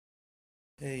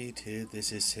Hey YouTube,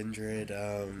 this is Sindred.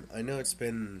 I know it's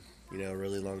been, a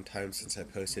really long time since I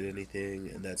posted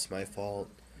anything, and that's my fault.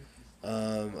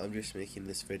 I'm just making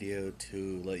this video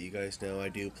to let you guys know I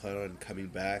do plan on coming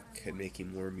back and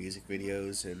making more music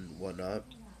videos and whatnot.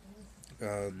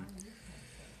 Um,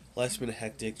 Life's been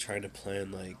hectic trying to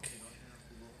plan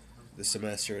the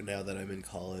semester now that I'm in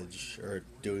college or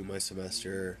doing my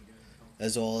semester,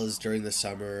 as well as during the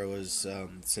summer. It was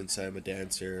since I'm a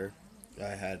dancer,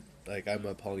 I'm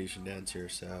a Polynesian dancer,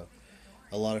 so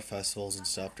a lot of festivals and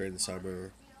stuff during the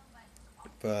summer.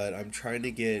 But I'm trying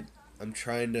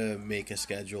to make a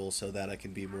schedule so that I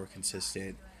can be more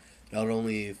consistent, not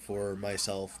only for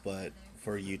myself but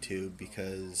for YouTube,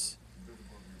 because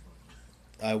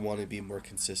I want to be more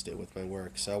consistent with my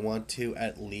work. So I want to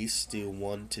at least do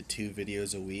 1 to 2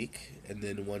 videos a week, and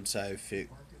then once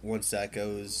that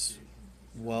goes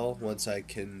well, once I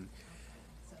can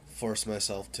force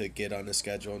myself to get on a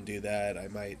schedule and do that, I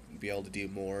might be able to do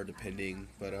more depending.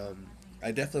 But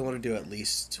I definitely want to do at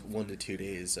least 1 to 2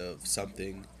 days of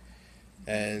something.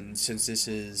 And since this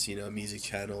is a music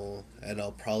channel, and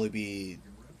I'll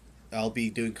be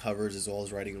doing covers as well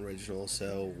as writing originals.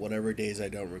 So whatever days I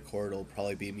don't record, it'll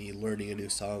probably be me learning a new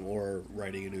song or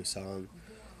writing a new song,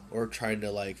 or trying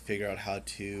to figure out how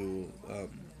to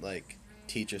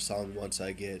teach a song once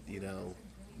I get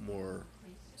more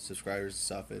subscribers and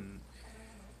stuff and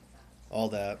all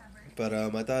that. But I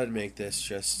thought I'd make this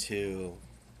just to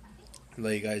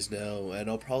let you guys know, and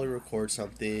I'll probably record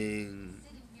something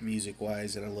music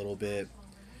wise in a little bit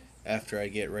after I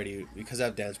get ready because I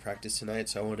have dance practice tonight,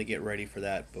 so I want to get ready for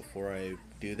that before I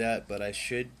do that. But I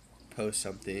should post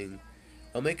something.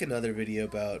 I'll make another video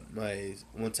about my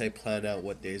once I plan out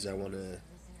what days I want to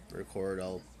record.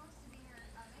 I'll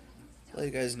let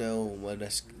you guys know when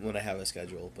I have a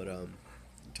schedule. But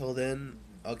until then,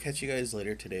 I'll catch you guys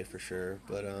later today for sure.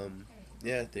 But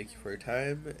yeah, thank you for your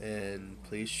time, and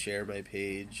please share my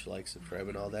page, subscribe,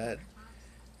 and all that.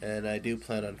 And I do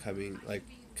plan on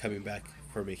coming back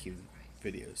for making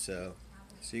videos. So,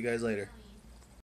 see you guys later.